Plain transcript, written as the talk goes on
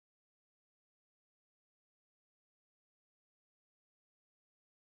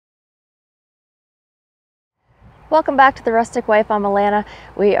Welcome back to The Rustic Wife. I'm Alana.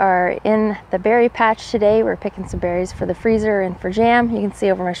 We are in the berry patch today. We're picking some berries for the freezer and for jam. You can see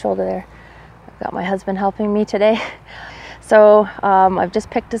over my shoulder there. I've got my husband helping me today. So I've just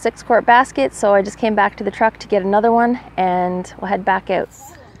picked a 6-quart basket, so I just came back to the truck to get another one and we'll head back out.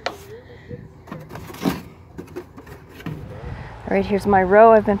 All right, here's my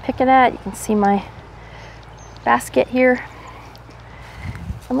row I've been picking at. You can see my basket here.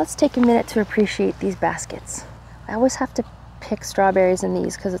 And let's take a minute to appreciate these baskets. I always have to pick strawberries in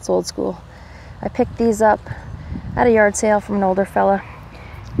these because it's old school. I picked these up at a yard sale from an older fella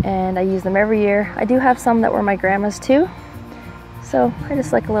and I use them every year. I do have some that were my grandma's too, so I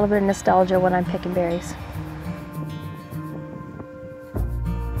just like a little bit of nostalgia when I'm picking berries.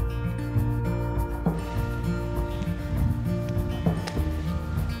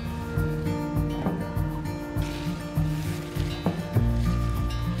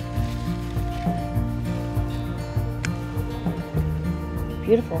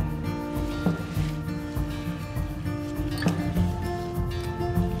 Beautiful.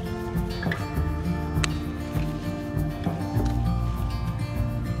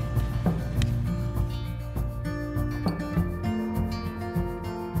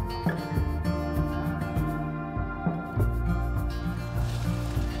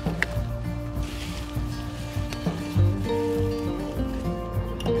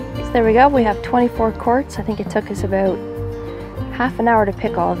 So there we go. We have 24 quarts. I think it took us about half an hour to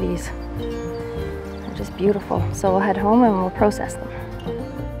pick all of these. They're just beautiful. So we'll head home and we'll process them.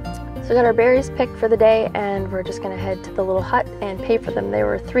 So we got our berries picked for the day and we're just gonna head to the little hut and pay for them. They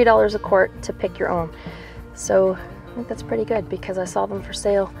were $3 a quart to pick your own. So I think that's pretty good because I saw them for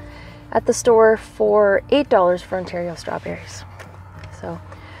sale at the store for $8 for Ontario strawberries. So,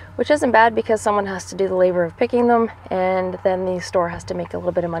 which isn't bad because someone has to do the labor of picking them and then the store has to make a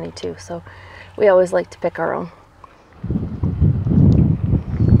little bit of money too. So we always like to pick our own.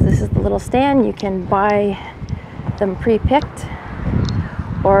 This is the little stand. You can buy them pre-picked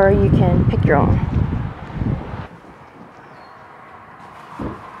or you can pick your own.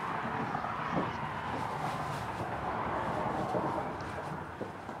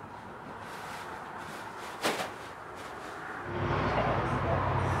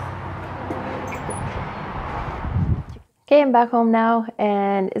 Okay, I'm back home now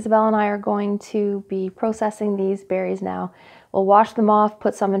and Isabel and I are going to be processing these berries now. We'll wash them off,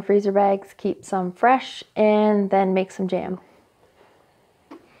 put some in freezer bags, keep some fresh, and then make some jam.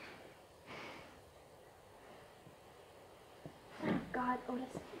 God, Otis.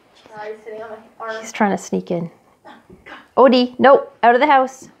 He's sitting on my arm. He's trying to sneak in. Odie, nope, out of the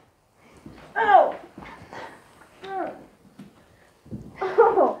house. Oh! Oh!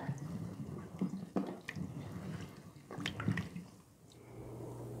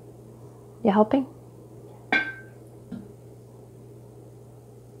 You helping?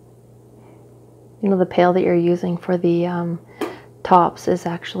 You know, the pail that you're using for the tops is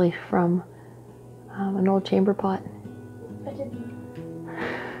actually from an old chamber pot. I didn't.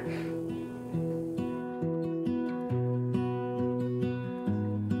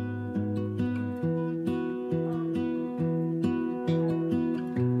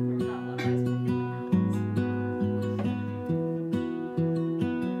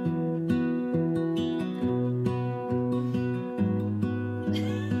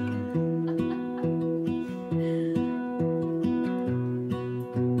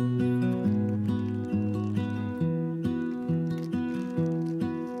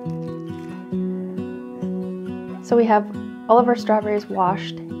 So we have all of our strawberries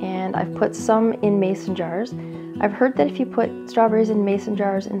washed and I've put some in mason jars. I've heard that if you put strawberries in mason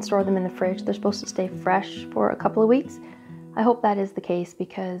jars and store them in the fridge, they're supposed to stay fresh for a couple of weeks. I hope that is the case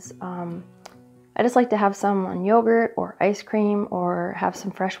because I just like to have some on yogurt or ice cream or have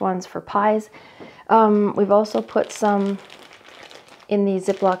some fresh ones for pies. We've also put some in these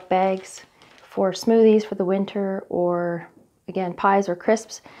Ziploc bags for smoothies for the winter or again pies or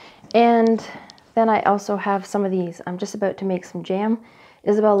crisps. And then I also have some of these. I'm just about to make some jam.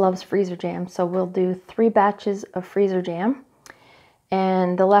 Isabel loves freezer jam, so we'll do 3 batches of freezer jam.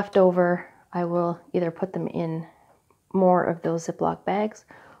 And the leftover, I will either put them in more of those Ziploc bags,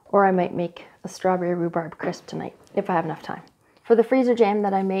 or I might make a strawberry rhubarb crisp tonight, if I have enough time. For the freezer jam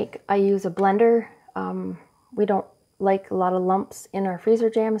that I make, I use a blender. We don't like a lot of lumps in our freezer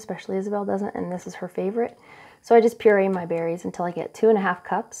jam, especially Isabel doesn't, and this is her favorite. So I just puree my berries until I get 2.5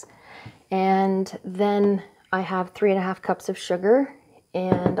 cups. And then I have 3.5 cups of sugar,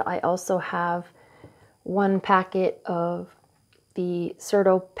 and I also have 1 packet of the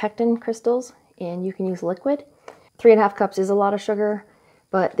Certo pectin crystals, and you can use liquid. 3.5 cups is a lot of sugar,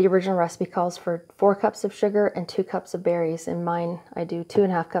 but the original recipe calls for 4 cups of sugar and 2 cups of berries. In mine, I do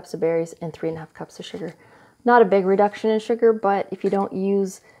 2.5 cups of berries and 3.5 cups of sugar. Not a big reduction in sugar, but if you don't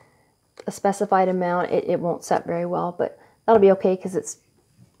use a specified amount, it won't set very well, but that'll be okay because it's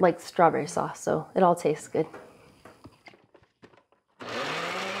like strawberry sauce, so it all tastes good.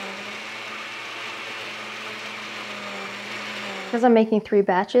 Because I'm making 3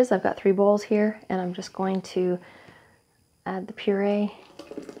 batches, I've got 3 bowls here, and I'm just going to add the puree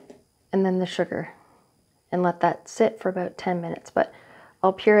and then the sugar and let that sit for about 10 minutes, but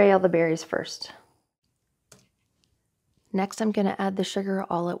I'll puree all the berries first. Next, I'm going to add the sugar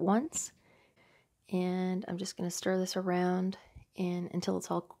all at once, and I'm just going to stir this around until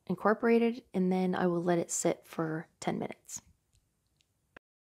it's all incorporated, and then I will let it sit for 10 minutes.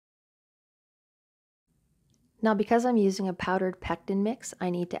 Now, because I'm using a powdered pectin mix,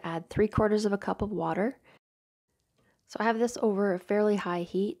 I need to add 3/4 cup of water. So I have this over a fairly high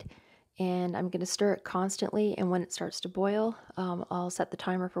heat, and I'm going to stir it constantly, and when it starts to boil, I'll set the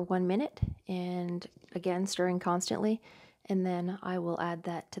timer for 1 minute, and again stirring constantly, and then I will add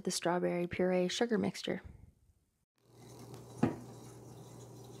that to the strawberry puree sugar mixture.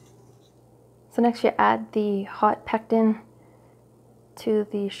 So next you add the hot pectin to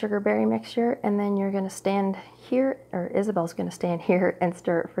the sugar berry mixture, and then you're going to stand here, or Isabel's going to stand here and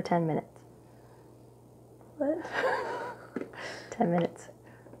stir it for 10 minutes. What? 10 minutes.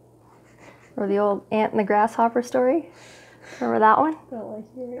 Or the old ant and the grasshopper story. Remember that one? I don't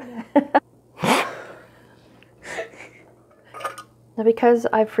like hearing that. Now, because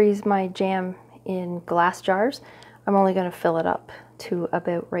I freeze my jam in glass jars, I'm only going to fill it up to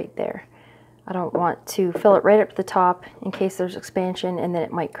about right there. I don't want to fill it right up to the top in case there's expansion, and then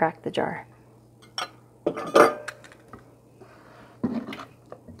it might crack the jar.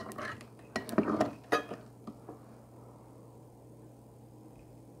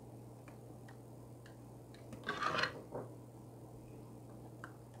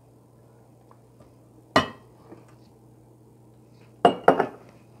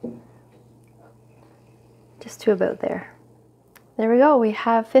 Just to about there. There we go. We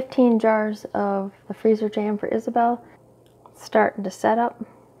have 15 jars of the freezer jam for Isabel. It's starting to set up.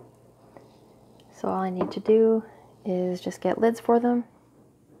 So all I need to do is just get lids for them.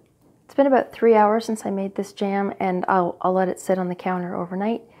 It's been about 3 hours since I made this jam, and I'll let it sit on the counter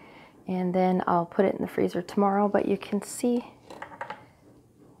overnight, and then I'll put it in the freezer tomorrow. But you can see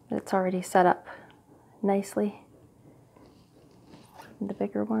that it's already set up nicely. The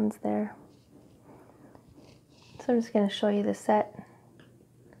bigger ones there. So I'm just going to show you the set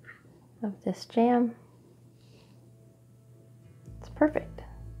of this jam. It's perfect.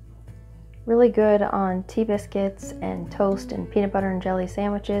 Really good on tea biscuits and toast and peanut butter and jelly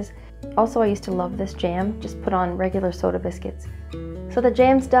sandwiches. Also, I used to love this jam, just put on regular soda biscuits. So the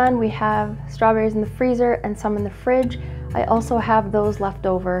jam's done. We have strawberries in the freezer and some in the fridge. I also have those left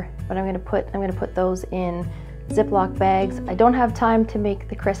over, but I'm going to put those in Ziploc bags. I don't have time to make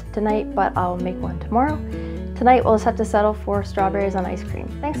the crisp tonight, but I'll make one tomorrow. Tonight we'll just have to settle for strawberries on ice cream.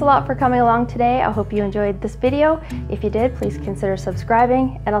 Thanks a lot for coming along today. I hope you enjoyed this video. If you did, please consider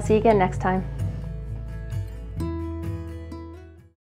subscribing, and I'll see you again next time.